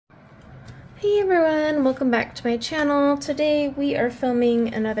Hey everyone, welcome back to my channel. Today we are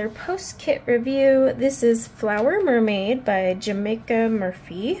filming another post-kit review. This is Flower Mermaid by Jamaica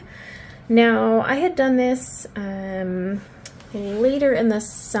Murphy. Now I had done this later in the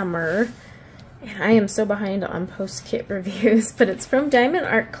summer, and I am so behind on post-kit reviews, but it's from Diamond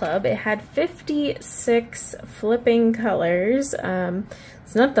Art Club. It had 56 flipping colors.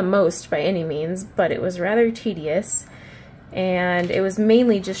 It's not the most by any means, but it was rather tedious. And it was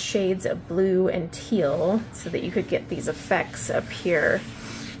mainly just shades of blue and teal so that you could get these effects up here.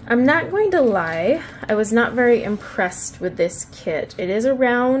 I'm not going to lie, I was not very impressed with this kit. It is a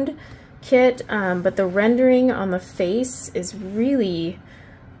round kit, but the rendering on the face is really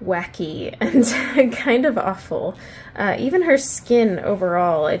wacky and kind of awful. Even her skin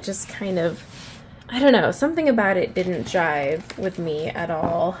overall, it just kind of, I don't know, something about it didn't jive with me at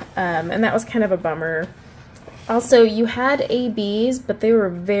all, and that was kind of a bummer. Also, you had ABs, but they were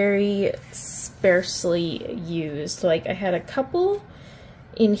very sparsely used. Like, I had a couple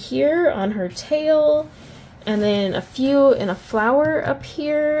in here on her tail, and then a few in a flower up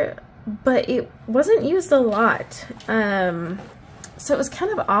here, but it wasn't used a lot. So it was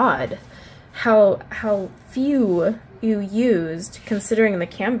kind of odd how few you used, considering the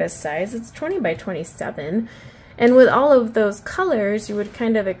canvas size. It's 20 by 27. And with all of those colors, you would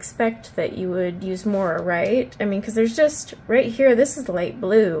kind of expect that you would use more, right? I mean, because there's just, right here, this is light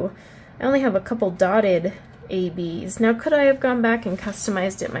blue. I only have a couple dotted ABs. Now, could I have gone back and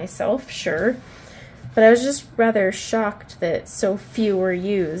customized it myself? Sure. But I was just rather shocked that so few were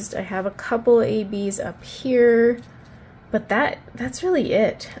used. I have a couple ABs up here, but that's really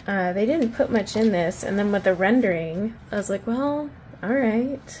it. They didn't put much in this. And then with the rendering, I was like, well, all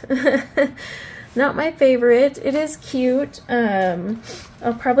right. Not my favorite. It is cute.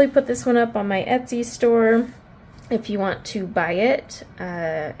 I'll probably put this one up on my Etsy store if you want to buy it,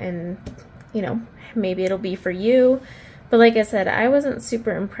 and you know, maybe it'll be for you. But like I said, I wasn't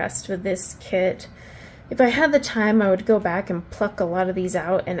super impressed with this kit. If I had the time, I would go back and pluck a lot of these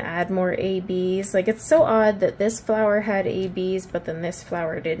out and add more ABs. Like, it's so odd that this flower had ABs, but then this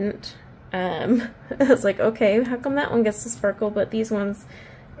flower didn't. I was like, okay, how come that one gets to sparkle, but these ones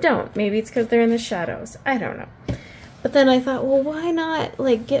don't? Maybe it's because they're in the shadows. I don't know. But then I thought, well, why not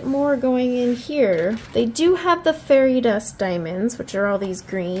like get more going in here? They do have the fairy dust diamonds, which are all these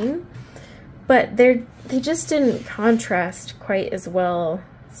green, but they just didn't contrast quite as well.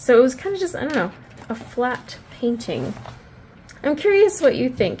 So it was kind of just, I don't know, a flat painting. I'm curious what you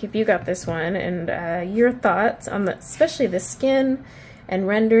think if you got this one, and your thoughts on especially the skin and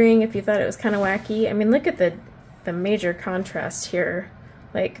rendering, if you thought it was kind of wacky. I mean, look at the major contrast here.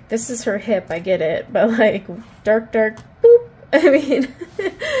 Like, this is her hip, I get it, but like, dark, boop. I mean,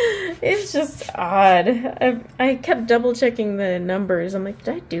 it's just odd. I kept double checking the numbers. I'm like,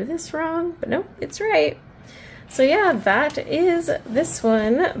 did I do this wrong? But no, it's right. So yeah, that is this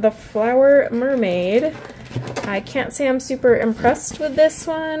one, the Flower Mermaid. I can't say I'm super impressed with this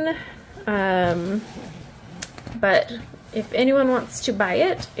one, but if anyone wants to buy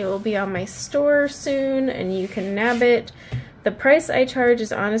it, it will be on my store soon, and you can nab it. The price I charge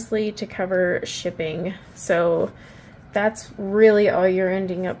is honestly to cover shipping, so that's really all you're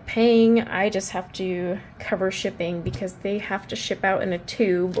ending up paying. I just have to cover shipping because they have to ship out in a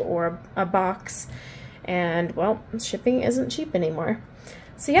tube or a box, and well, shipping isn't cheap anymore.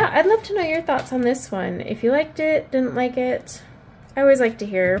 So yeah, I'd love to know your thoughts on this one. If you liked it, didn't like it, I always like to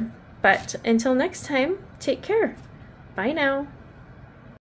hear. But until next time, take care. Bye now.